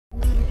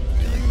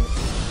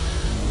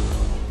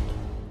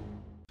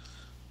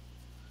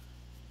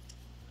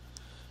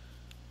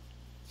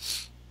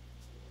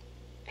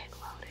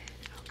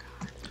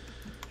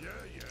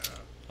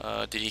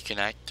Did he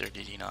connect or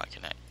did he not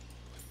connect?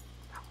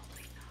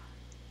 Probably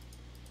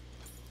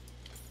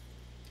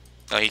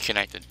not. Oh, he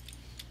connected.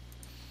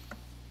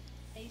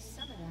 A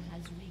summoner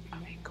has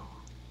reconnected. Okay, cool.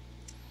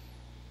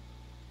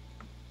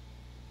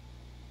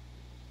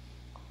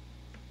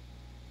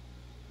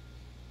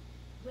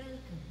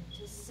 Welcome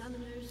to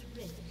Summoner's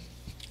Rift.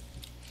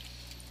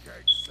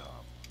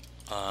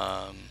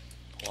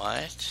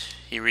 What?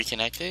 He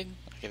reconnected?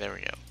 Okay, there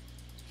we go.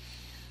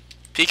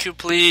 Piku,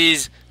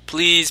 please!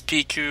 Please,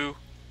 Piku! You're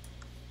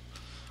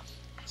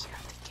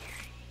the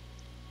Gary.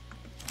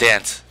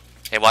 Dance.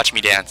 Hey, watch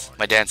me dance.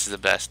 My dance is the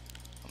best.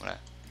 I'm gonna...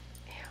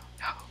 Ew,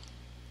 no.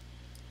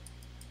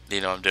 Do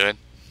you know what I'm doing?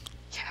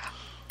 Yeah.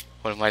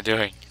 What am I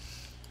doing?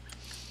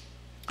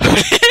 30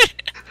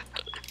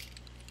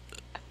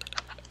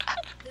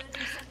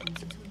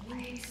 seconds until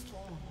minions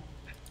spawn.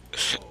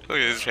 Look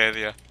at this fan,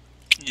 yeah.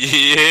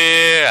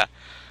 Yeah!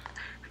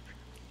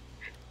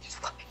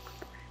 Just like...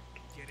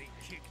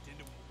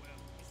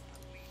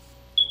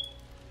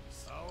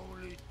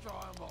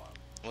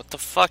 What the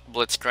fuck,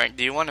 Blitzcrank?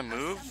 Do you want to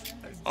move?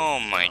 Oh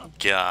my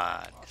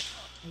god.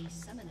 A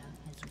summoner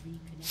has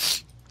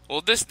reconnected.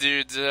 Well, this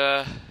dude's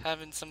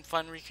having some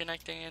fun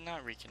reconnecting and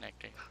not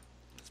reconnecting.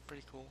 That's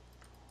pretty cool.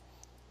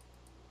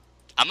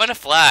 I'm gonna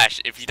flash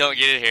if you don't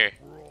get it here.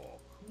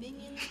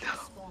 Minions have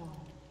spawned.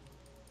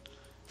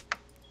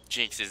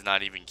 Jinx is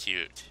not even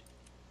cute.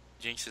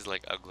 Jinx is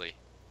like ugly.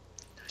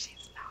 No,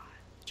 she's not.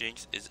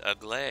 Jinx is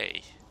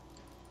ugly.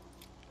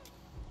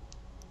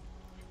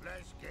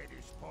 Let's get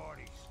this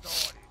party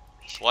started.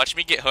 Watch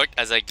me get hooked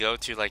as I go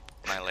to like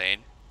my lane.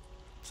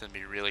 It's gonna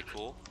be really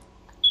cool.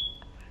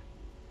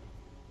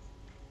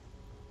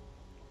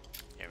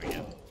 There we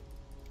go.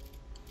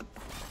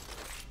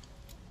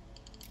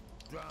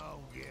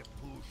 Don't get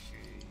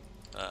pushy.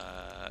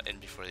 And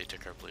before they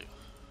took our blue.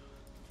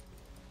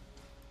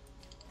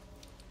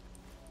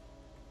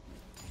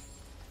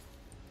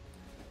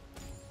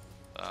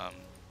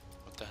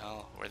 What the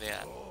hell? Where they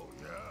at? Oh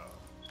yeah.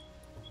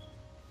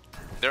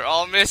 They're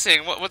all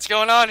missing. What's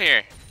going on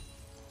here?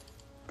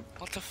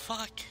 What the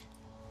fuck?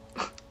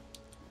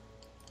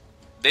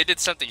 They did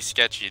something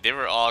sketchy. They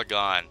were all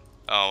gone.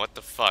 Oh, what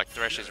the fuck?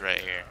 Thresh is right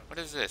here. What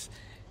is this?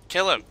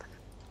 Kill him.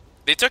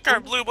 They took our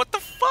blue. What the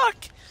fuck?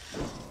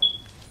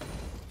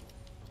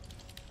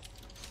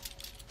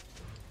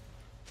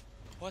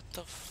 What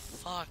the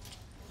fuck?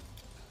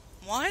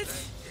 What?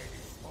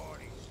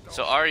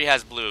 So Ahri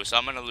has blue, so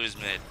I'm gonna lose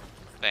mid.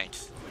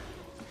 Thanks.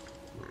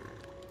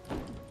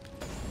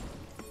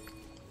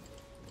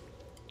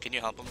 Can you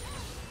help him?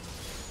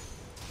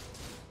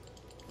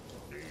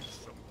 Need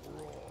some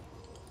grog.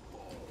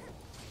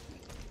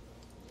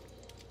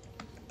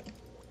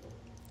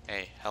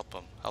 Hey, help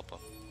him. Help him.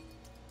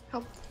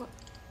 Help what?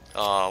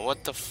 Oh,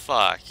 what the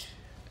fuck?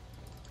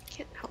 I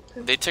can't help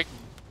him. They took...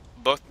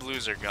 Both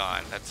blues are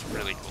gone. That's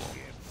really cool.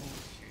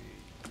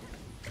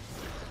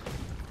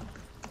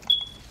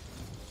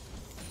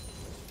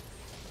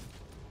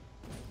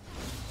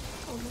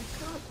 Oh my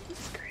god, this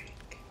is great.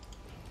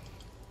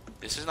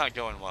 This is not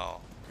going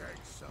well. Get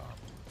some.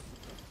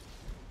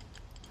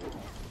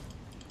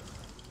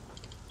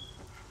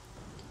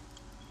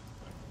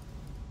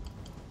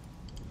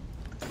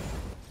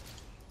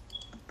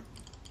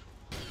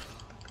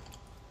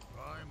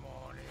 I'm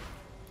on it.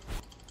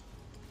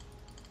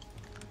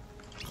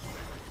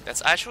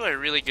 That's actually a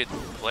really good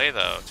play,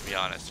 though, to be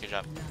honest. Good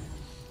job.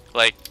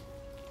 Like,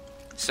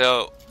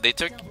 so, they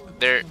took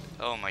their...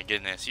 Oh my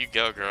goodness, you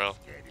go, girl.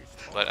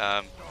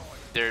 But,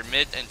 their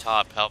mid and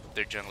top helped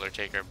their jungler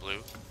take our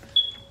blue.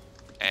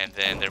 And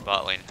then their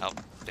bot lane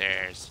helped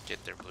theirs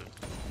get their blue.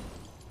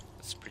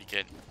 That's pretty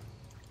good.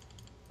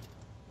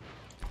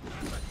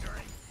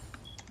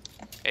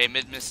 Hey,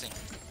 mid missing.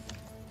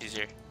 He's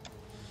here.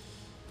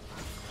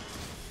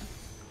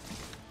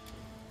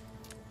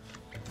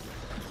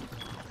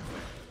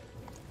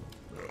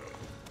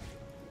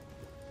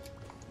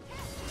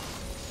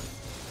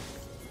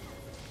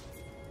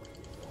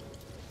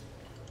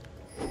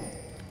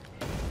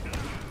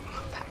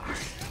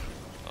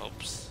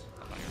 Oops.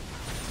 I'm not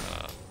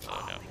gonna,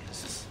 oh no,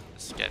 this is a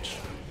sketch.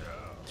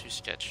 Too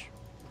sketch.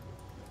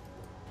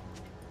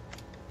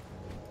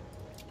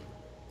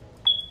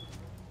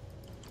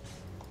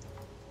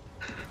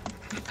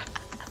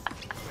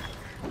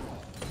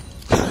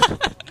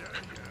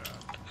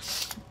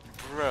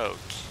 Broke.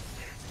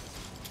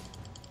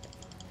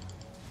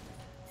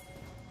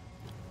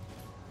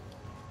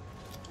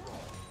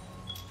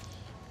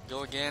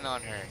 Go again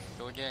on her.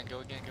 Go again, go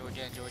again, go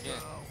again, go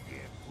again.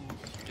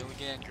 Go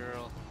again,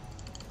 girl.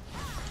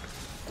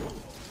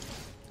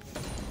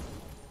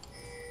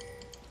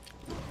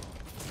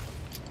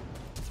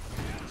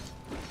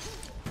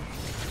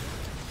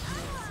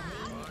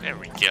 There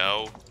we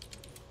go.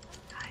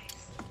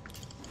 Nice.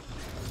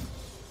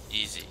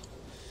 Easy.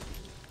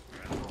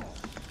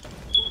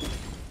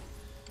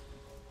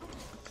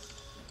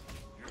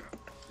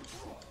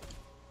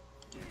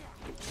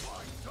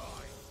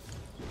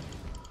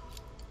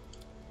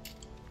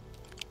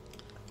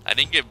 I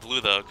didn't get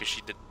blue though, because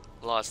she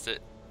lost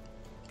it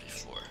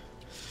before.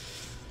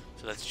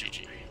 So that's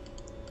GG.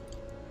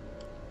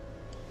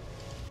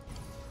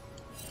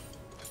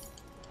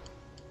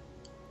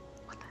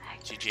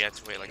 means you have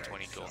to wait like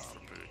 20 gold for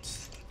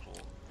boots. Cool.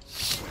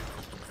 So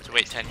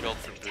wait 10 gold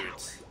for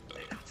boots.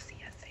 They're not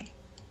CSing.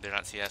 They're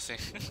not CSing?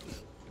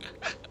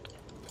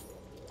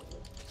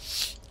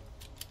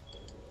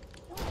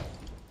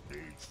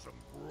 Need some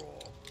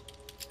grog.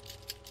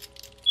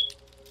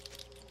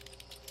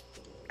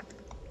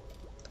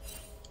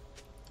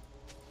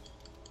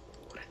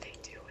 What are they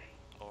doing?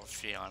 Oh,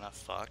 Fiona,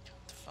 fuck.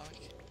 What the fuck?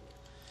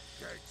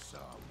 Get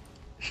some.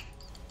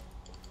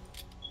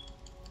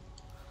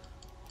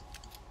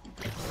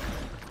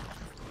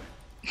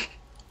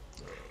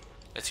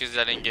 It's because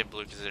I didn't get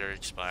blue because it already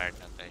expired. I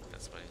think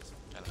that's what he's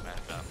kind of mad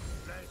about.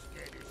 Let's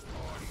get this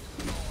party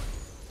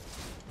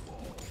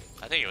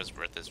started. I think it was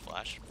worth his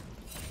flash.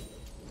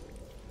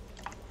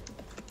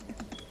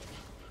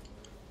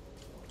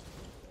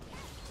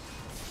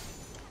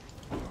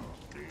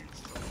 Need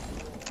some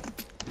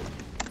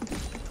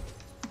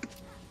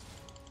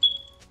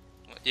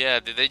grog. Yeah,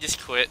 did they just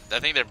quit? I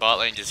think their bot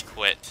lane just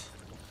quit.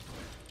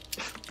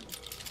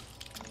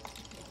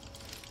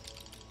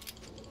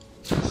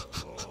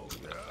 Oh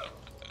yeah.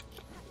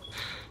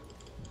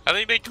 I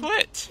think they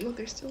quit. No,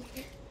 they're still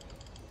here.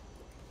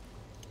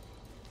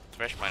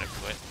 Thresh might have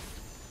quit.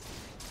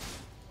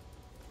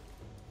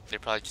 They're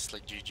probably just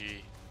like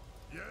GG.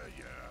 Yeah,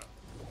 yeah.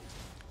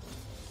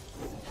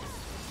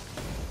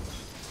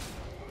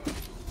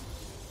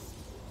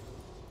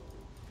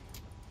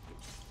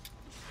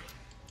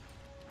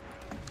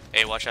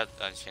 Hey, watch out.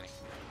 I'm just kidding.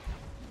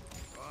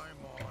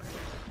 I'm on it.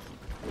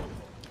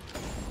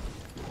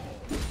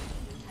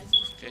 Has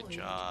Good destroyed a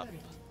job. turret.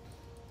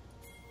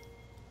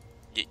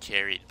 Get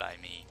carried by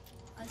me.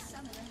 A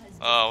summoner has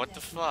Oh, what the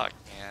disconnected. fuck,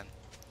 man?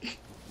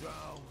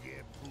 Don't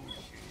get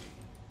pushy.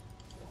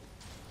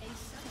 A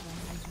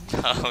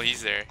summoner has Oh,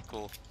 he's there.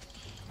 Cool.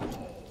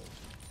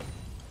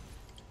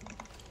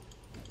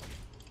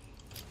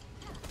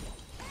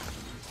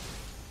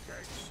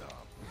 Get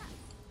some.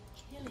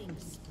 killing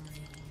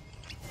spree.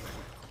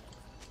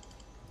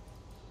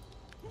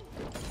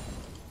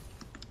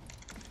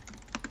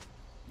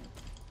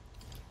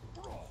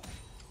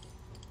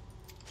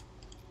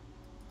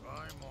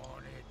 I'm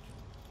on it.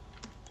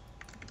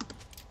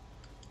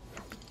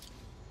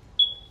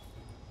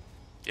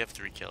 You have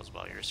 3 kills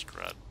while you're a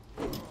scrub.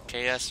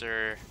 KS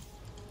or...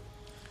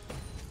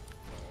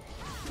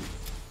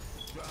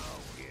 Don't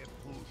get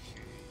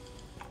pushy.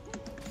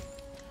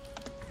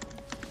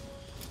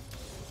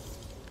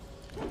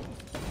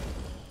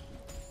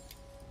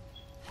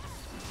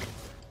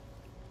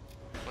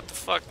 What the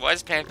fuck? Why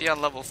is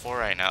Pantheon level 4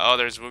 right now? Oh,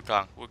 there's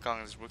Wukong.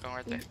 There's Wukong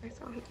right there. Yeah, I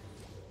saw him.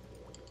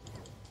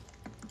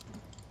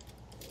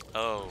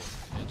 Oh.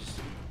 I'm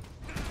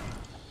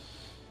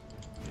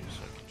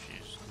so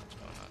confused. What's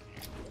going on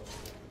here?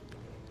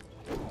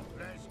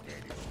 Let's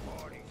get this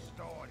party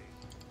started.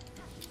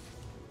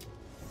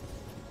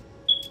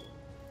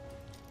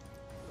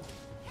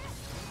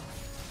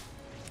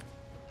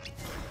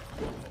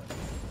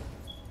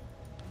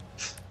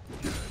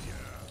 Yeah,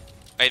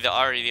 yeah. Hey, the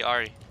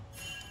Ahri.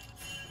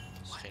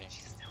 Just kidding.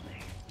 She's still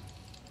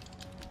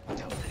there.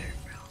 Don't let her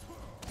roam.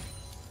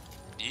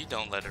 You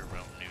don't let her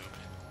roam, noob.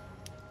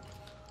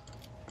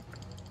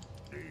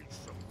 Need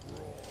some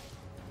grog.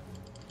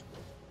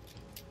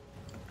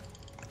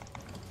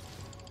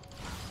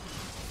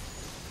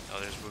 Oh,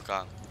 there's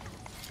Wukong.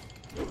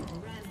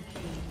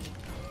 Rampage.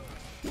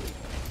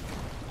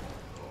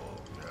 Oh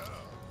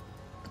yeah.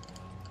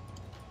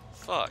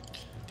 Fuck.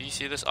 Do you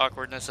see this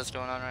awkwardness that's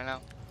going on right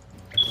now?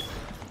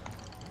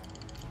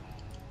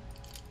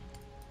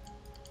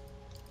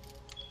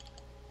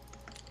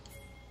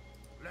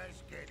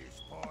 Let's get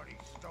this party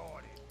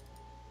started.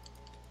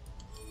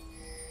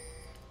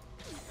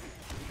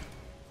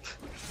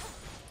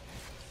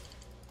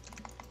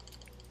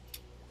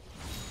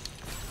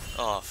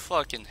 Oh,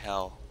 fucking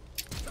hell.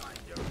 Time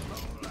to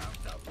roll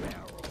out the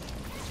barrel.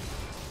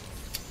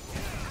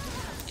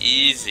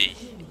 Easy.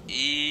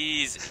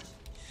 Easy.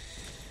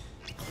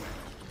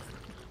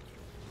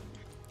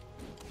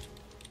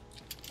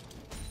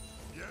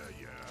 Yeah,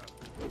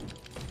 yeah.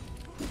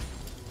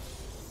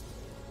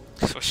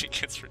 That's what she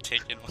gets for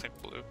taking my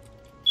blue.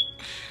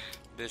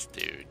 This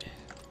dude.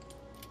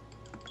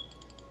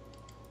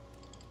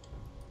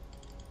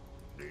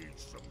 Need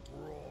some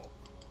grog.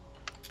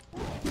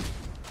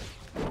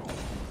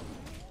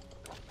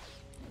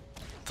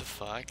 What the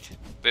fuck?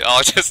 They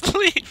all just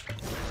leave.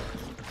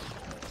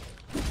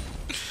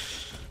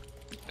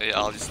 They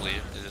all just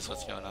leave. Is this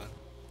what's going on?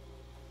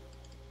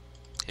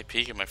 Hey,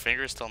 Pika, my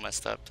finger is still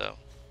messed up though.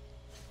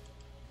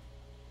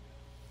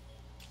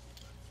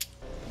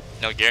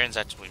 No, Garen's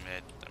actually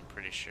mid. I'm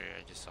pretty sure.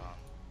 I just saw him.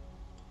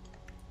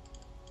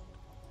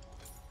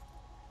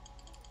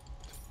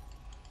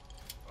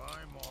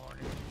 I'm on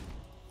it.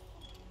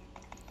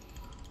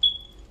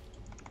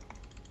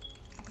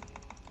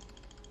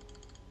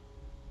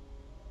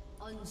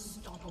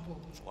 Unstoppable.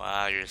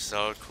 Wow, you're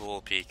so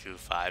cool, Piku.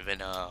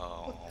 5-0.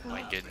 Oh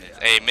my goodness.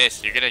 Hey,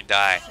 miss, you're gonna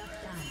die. Shut down.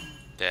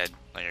 Dead.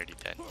 No, you're already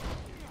dead.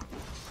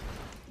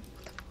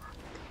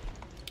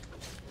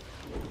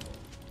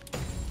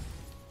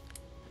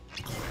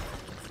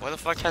 Why the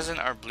fuck hasn't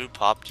our blue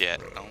popped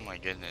yet? Oh my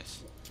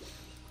goodness.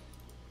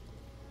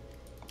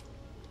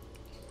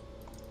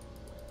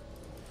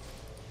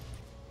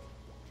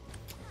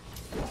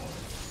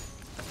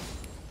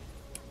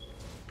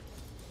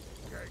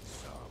 Take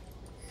some.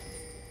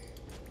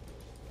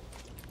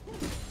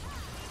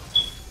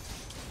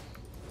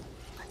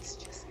 Let's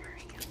just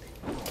hurry up.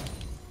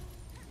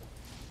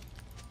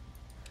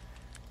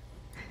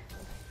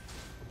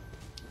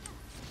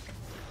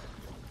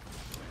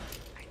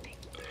 I think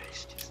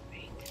Thresh just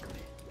made the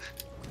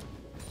quit.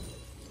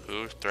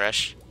 Who?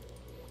 Thresh?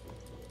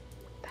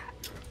 That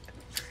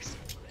first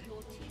quit.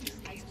 Your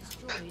team has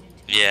destroyed a turret.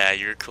 Yeah,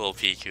 you're cool,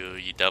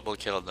 Piku. You double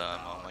killed them.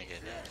 Oh my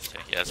goodness.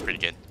 Yeah, that's pretty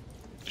good.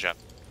 Good job.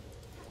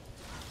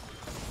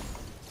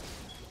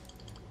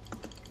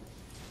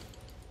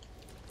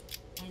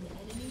 An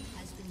enemy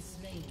has been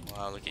slain.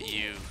 Wow, look at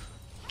you.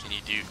 Can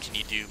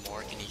you do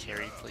more? Can you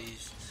carry,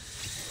 please?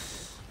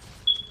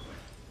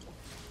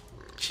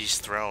 She's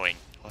throwing.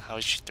 Well, how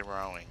is she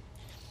throwing?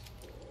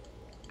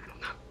 I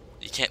don't know.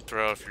 You can't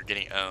throw if you're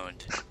getting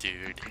owned,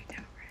 dude. I know,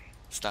 right?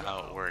 That's not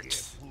how it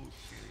works.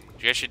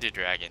 You guys should do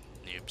dragon,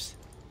 noobs.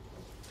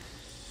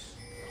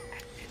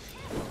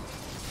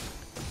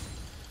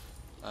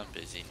 I'm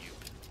busy,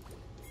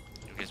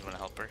 noob. You guys want to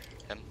help her?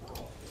 Him?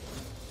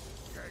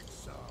 Take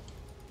some.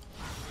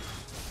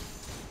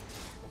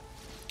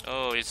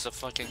 Oh, it's a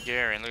fucking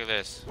Garen. Look at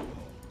this.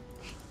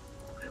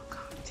 We'll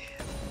come too.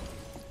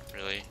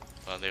 Really?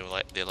 Well, they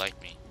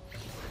like me.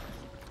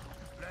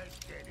 Let's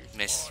get this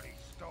Miss. party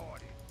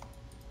started.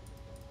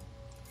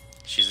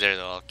 She's there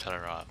though. I'll cut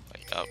her off.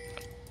 Like, oh,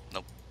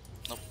 nope,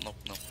 nope, nope,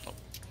 nope, nope.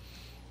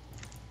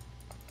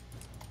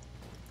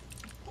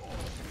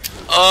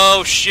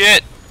 Oh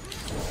shit!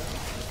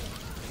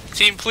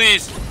 Team,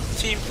 please!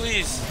 Team,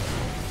 please!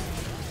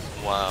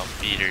 Wow,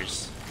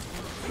 feeders.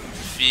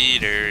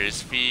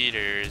 Feeders,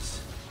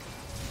 feeders.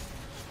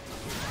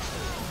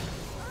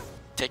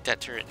 Take that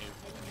turret, noob.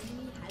 An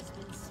enemy has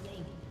been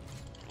slain.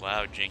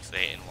 Wow, Jinx,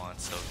 they and one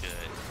so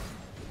good.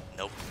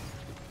 Nope.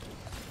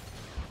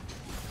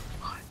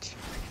 Watch.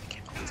 We're gonna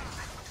get ulted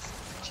by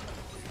this.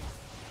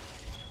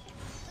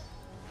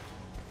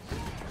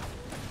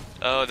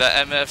 Oh,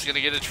 that MF's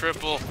gonna get a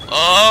triple.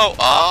 Oh,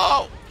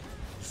 oh!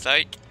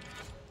 Psych.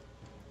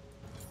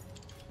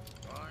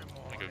 I'm I'm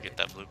on gonna go it. get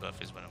that blue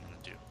buff is what I'm gonna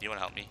do. Do you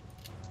wanna help me?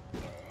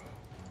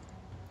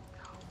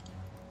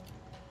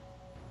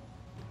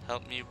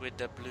 Help me with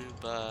the blue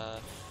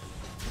buff.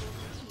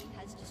 Your team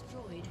has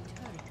destroyed a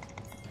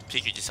turret.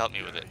 Piku, just help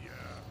me with it.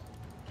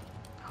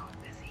 Oh,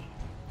 busy.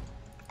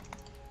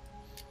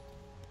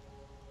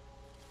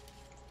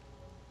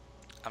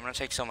 I'm gonna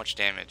take so much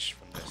damage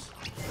from this.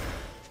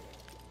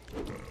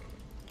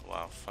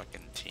 Wow,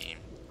 fucking team.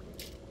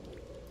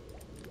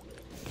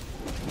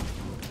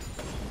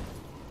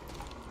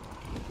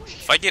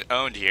 If I get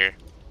owned here,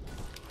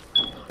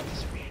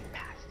 Just ran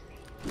past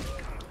me.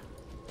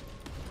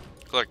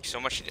 look, so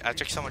much. I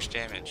took so much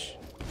damage.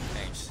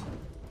 Thanks,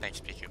 thanks,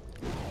 Piku.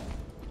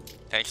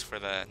 Thanks for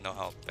the no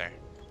help there.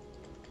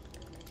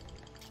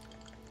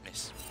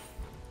 Miss.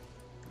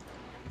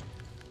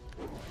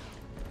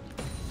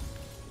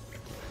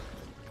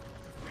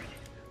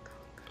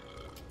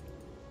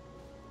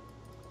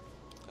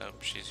 Oh,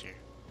 she's here.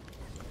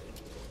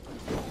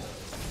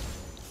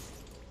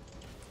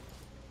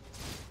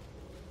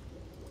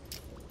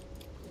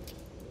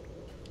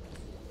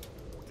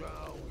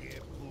 Don't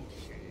get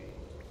pushy.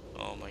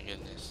 Oh my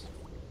goodness.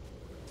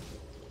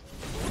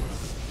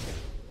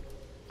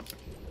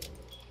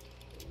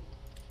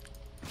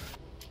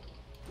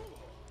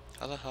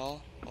 How the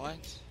hell? What?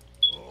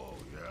 Oh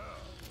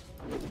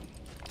yeah.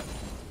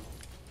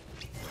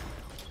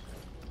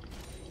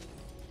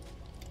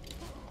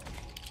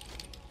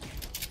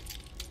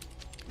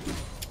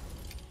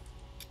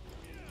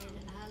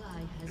 An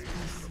ally has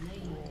been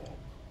slain.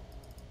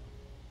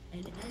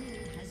 An enemy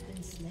has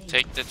been slain.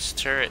 Take this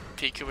turret.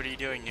 Piku, what are you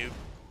doing, noob?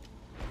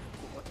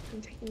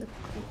 I'm taking the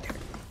fucking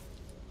turret.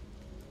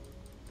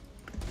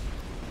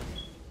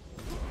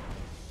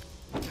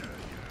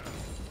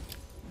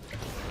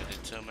 We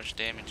did so much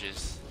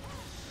damages.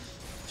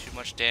 Too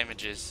much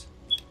damages.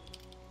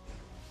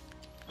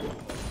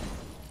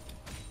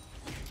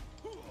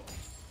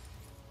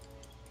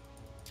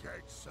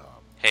 Take some.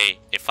 Hey,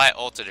 if I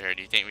ulted her,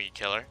 do you think we could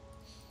kill her?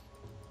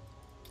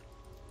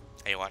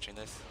 Are you watching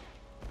this?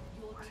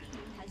 Your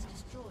team has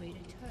destroyed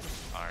a turret.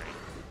 Ahri.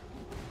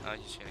 Oh,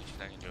 she's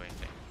not gonna do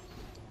anything.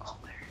 Oh,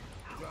 there.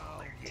 Oh, Don't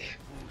there. get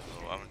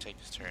pushy. Oh, I'm gonna take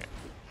this turret.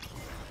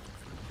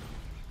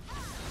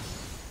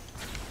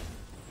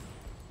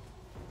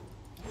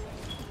 Your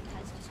team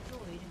has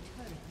destroyed a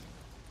turret.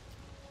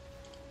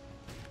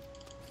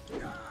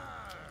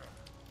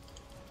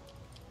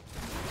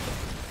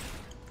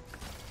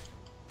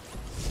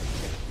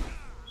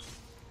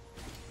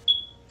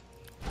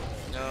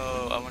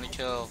 No, I wanna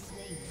kill.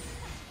 Slain.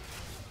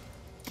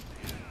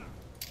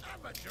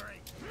 Have a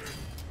drink.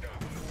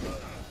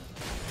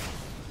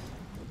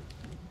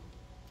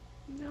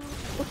 No.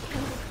 Okay.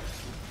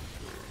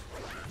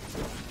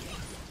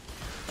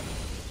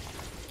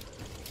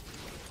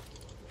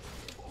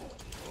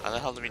 How the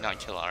hell did we not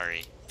kill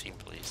Ahri? Team,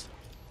 please.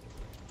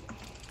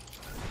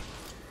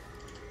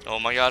 Oh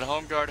my god,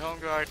 home guard, home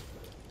guard.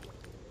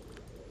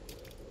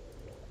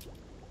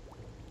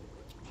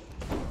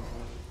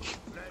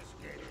 Let's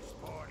get this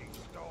party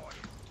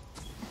started.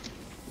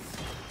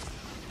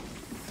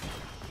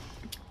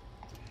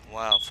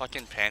 Wow,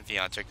 fucking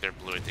Pantheon took their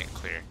blue, it didn't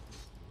clear.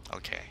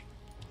 Okay.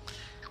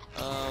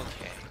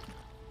 Okay.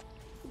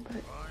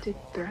 But did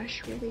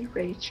Thresh really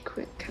rage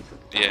quit because of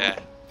that? Yeah.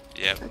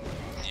 Yep.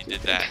 That's You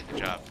did stupid. that. Good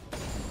job.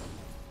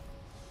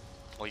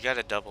 Well, you got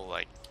a double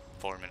like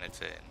 4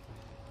 minutes in.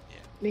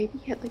 Maybe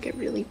he had like a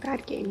really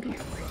bad game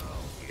before.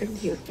 And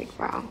he was like,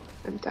 wow,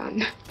 I'm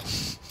done.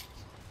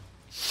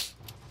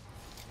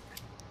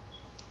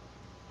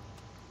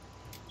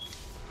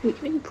 Who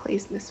even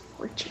plays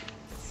Misfortune?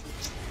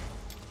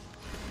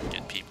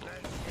 Good people.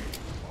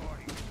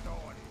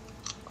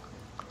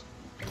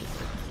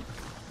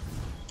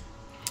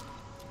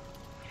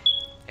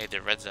 Hey,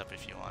 the red's up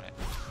if you want it.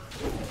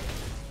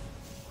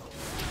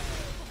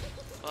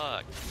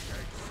 Fuck.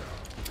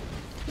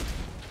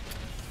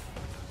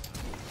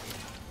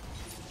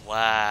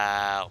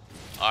 Wow.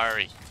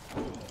 Ahri.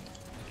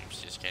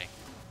 Oops, just kidding.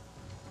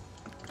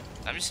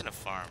 I'm just gonna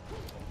farm.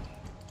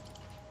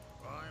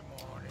 I'm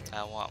on it.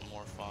 I want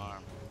more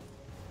farm.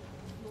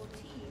 Your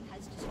team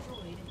has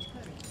destroyed a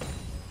turret.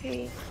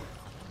 Hey,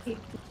 hey,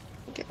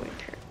 get my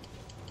turn.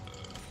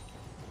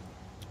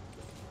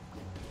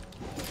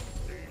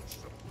 Need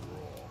some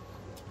grog.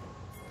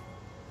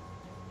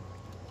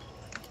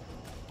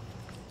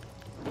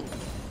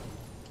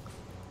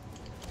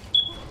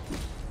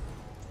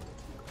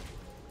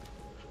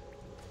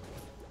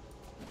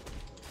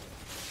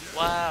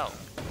 Wow.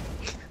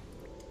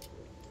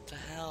 What the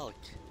hell?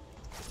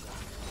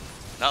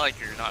 Not like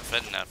you're not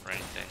fed enough or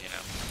anything, you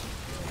know.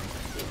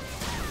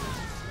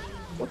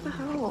 What the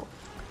hell?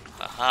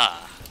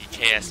 Haha. You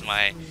KS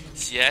my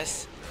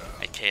CS,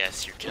 I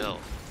KS your kill.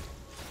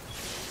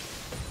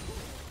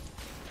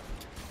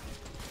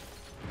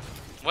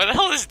 What the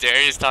hell is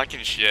Darius talking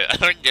shit? I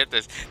don't get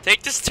this.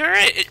 Take this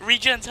turret, it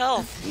regens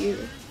health.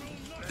 You.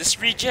 This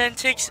regen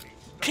takes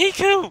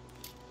Piku!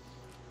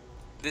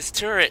 This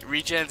turret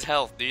regens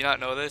health. Do you not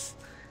know this?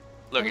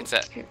 Look, it's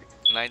at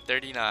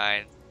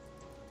 939.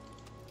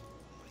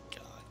 Oh my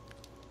god.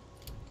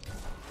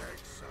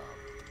 Take some.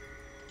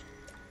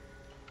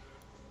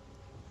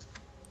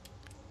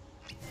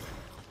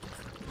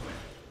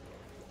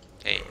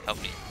 Hey,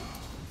 help me.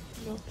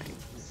 No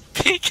thanks.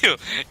 Piku!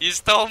 You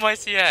stole my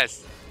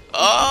CS!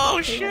 Oh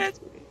shit!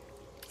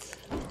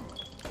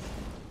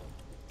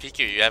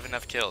 Piku, you have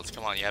enough kills.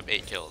 Come on, you have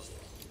 8 kills.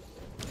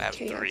 I have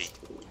 3.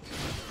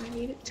 I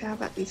need it to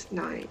have at least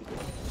 9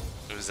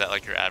 Was that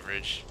like your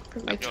average? for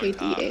my I'm going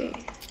top. KDA.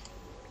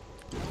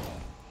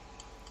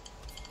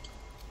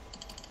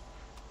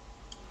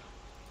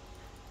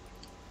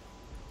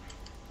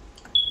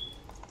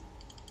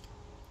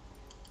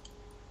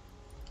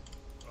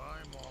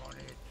 I'm on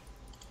it.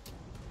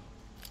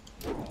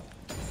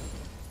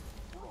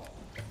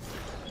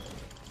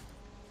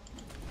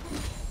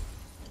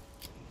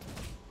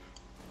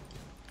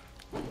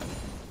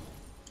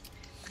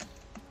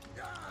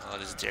 Oh,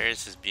 this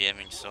Darius is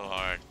BMing so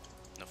hard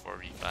in the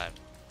 4v5.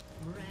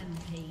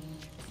 Rampage.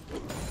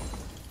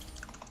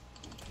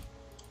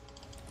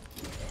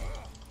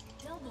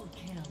 Double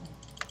kill.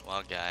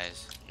 Well,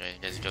 guys, you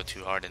guys go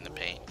too hard in the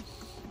paint.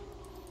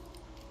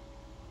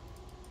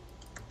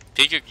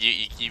 Piku,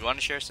 you want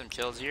to share some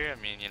kills here?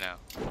 I mean, you know.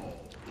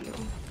 No.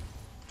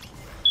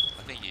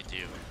 I think you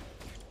do.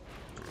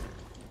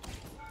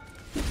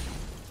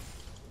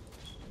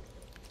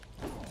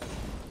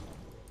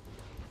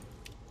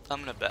 I'm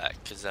gonna back,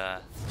 cause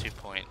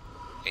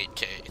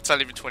 2.8k. It's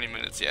not even 20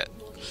 minutes yet.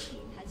 Your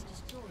team has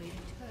destroyed a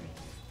turret.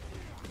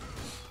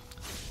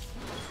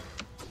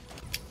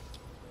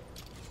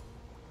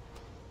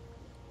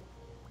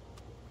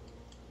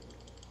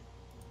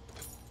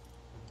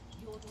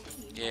 Your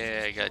team Yeah,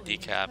 has I got destroyed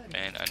a decap turret.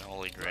 and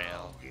unholy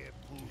grail Get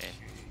and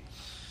pushy.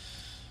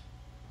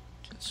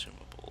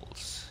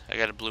 consumables. I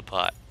got a blue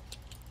pot.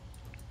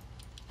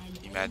 An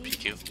You mad, enemy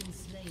PQ? has been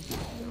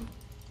slain.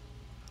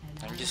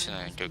 An I'm just ally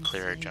gonna has go been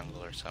clear our slain.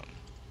 jungle or something.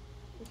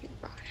 Okay,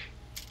 bye.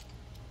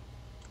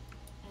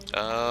 An Oh,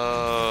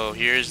 ally has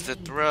here's been the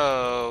slain.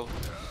 throw.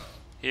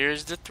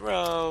 Here's the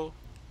throw.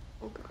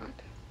 Oh god.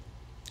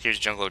 Here's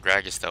jungle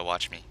Gragas though,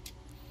 watch me.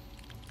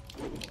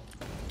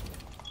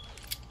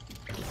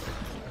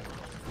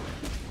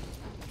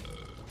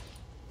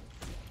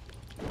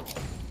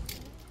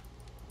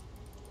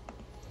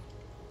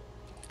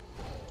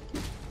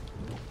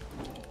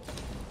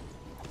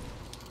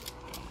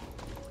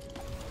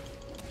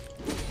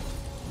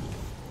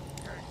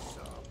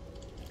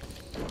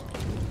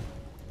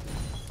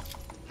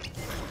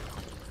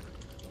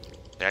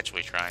 They're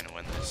actually trying to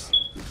win this.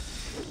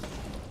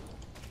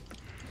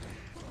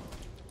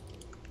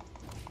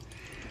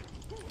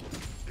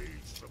 Need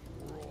some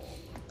grog.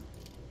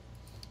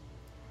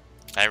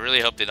 I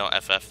really hope they don't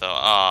FF though.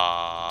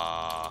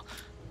 Aww.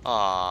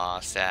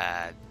 Aww,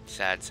 sad.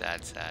 Sad,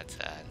 sad, sad,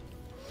 sad.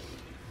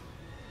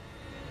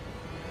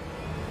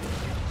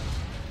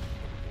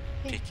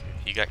 Hey,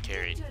 You got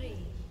carried. Victory.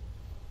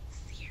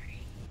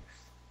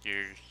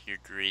 You're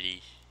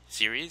greedy.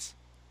 Series?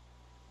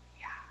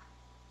 yeah.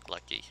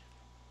 Lucky.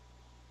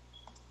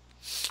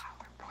 Oh,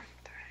 we're point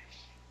three.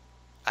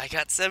 I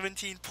got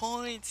 17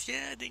 points.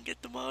 Yeah, I didn't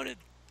get demoted.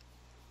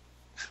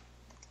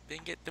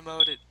 Didn't get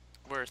demoted.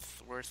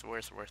 Worth.